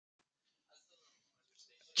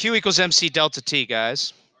Q equals MC delta T,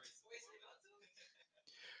 guys.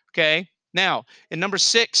 Okay. Now, in number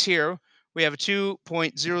 6 here, we have a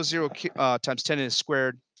 2.00 times 10 to the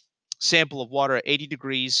squared sample of water at 80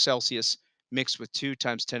 degrees Celsius mixed with 2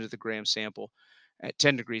 times 10 to the gram sample at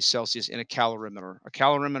 10 degrees Celsius in a calorimeter. A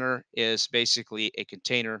calorimeter is basically a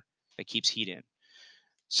container that keeps heat in.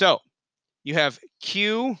 So you have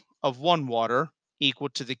Q of 1 water equal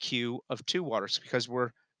to the Q of 2 waters because we're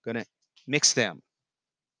going to mix them.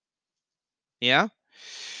 Yeah?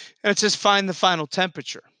 And it says find the final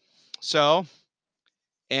temperature. So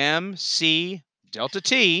MC delta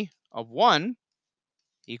T of 1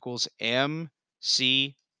 equals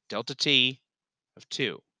MC delta T of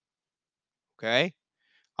 2. Okay?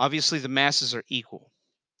 Obviously, the masses are equal.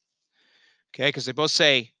 Okay? Because they both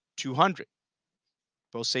say 200.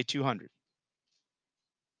 Both say 200.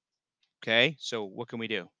 Okay? So what can we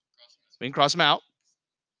do? We can cross them out.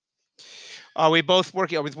 Are we both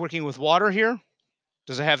working? Are we working with water here?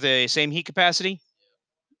 Does it have the same heat capacity?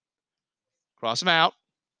 Cross them out.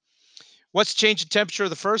 What's the change in temperature of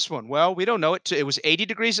the first one? Well, we don't know it. It was 80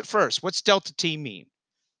 degrees at first. What's delta T mean?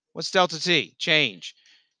 What's delta T? Change.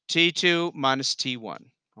 T2 minus T1.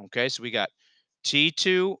 Okay, so we got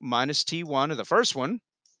T2 minus T1 of the first one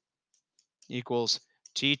equals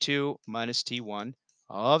T2 minus T1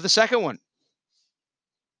 of the second one.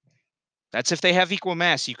 That's if they have equal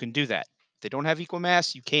mass, you can do that. If they don't have equal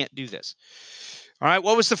mass, you can't do this. All right,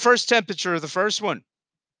 what was the first temperature of the first one?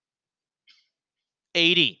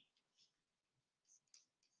 80.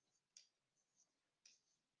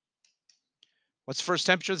 What's the first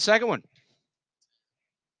temperature of the second one?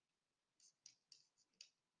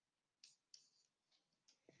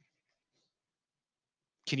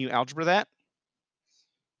 Can you algebra that?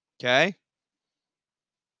 Okay.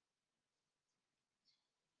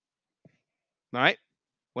 All right.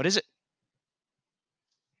 What is it?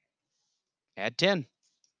 Add 10.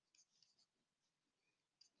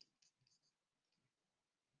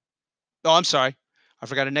 Oh, I'm sorry. I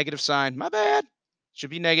forgot a negative sign. My bad.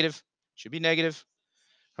 Should be negative. Should be negative.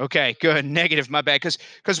 Okay, good. Negative. My bad.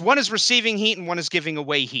 Because one is receiving heat and one is giving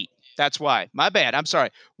away heat. That's why. My bad. I'm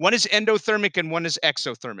sorry. One is endothermic and one is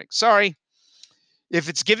exothermic. Sorry. If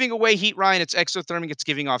it's giving away heat, Ryan, it's exothermic. It's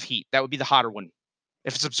giving off heat. That would be the hotter one.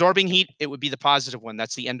 If it's absorbing heat, it would be the positive one.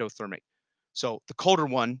 That's the endothermic. So the colder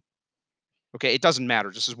one, okay, it doesn't matter.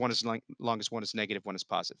 Just as one is long as one is negative, one is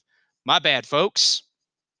positive. My bad, folks.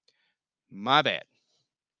 My bad.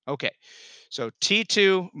 Okay, so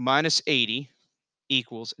T2 minus 80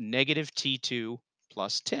 equals negative T2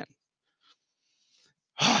 plus 10.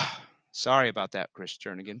 Sorry about that, Chris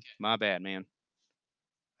Jernigan. My bad, man.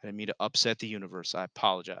 I didn't mean to upset the universe. I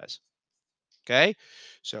apologize. Okay,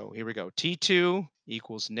 so here we go. T2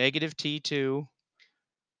 equals negative T2.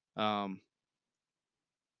 Sorry,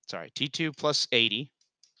 T2 plus 80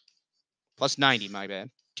 plus 90, my bad.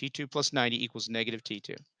 T2 plus 90 equals negative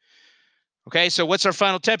T2. Okay, so what's our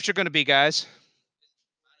final temperature going to be, guys?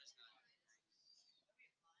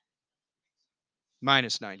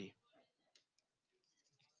 Minus 90.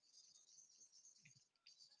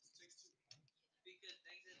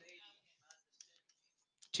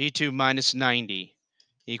 T2 minus 90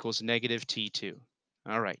 equals negative T2.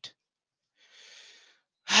 All right.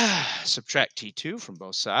 Subtract T2 from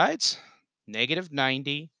both sides. Negative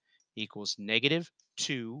 90 equals negative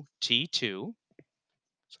 2 T2.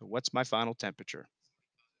 So what's my final temperature?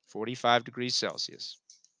 45 degrees Celsius.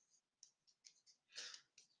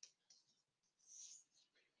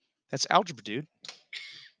 That's algebra, dude.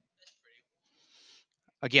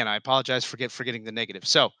 Again, I apologize for forgetting the negative.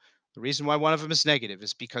 So the reason why one of them is negative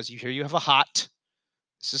is because here you have a hot.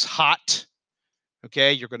 This is hot.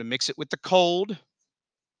 Okay, you're going to mix it with the cold.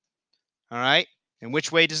 All right. And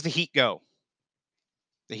which way does the heat go?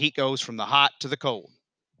 The heat goes from the hot to the cold.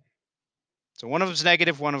 So one of them's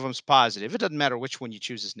negative, one of them's positive. It doesn't matter which one you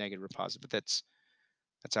choose is negative or positive, but that's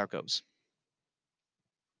how it goes.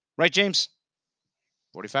 Right, James?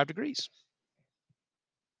 45 degrees.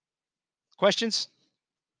 Questions?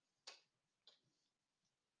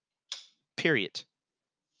 Period.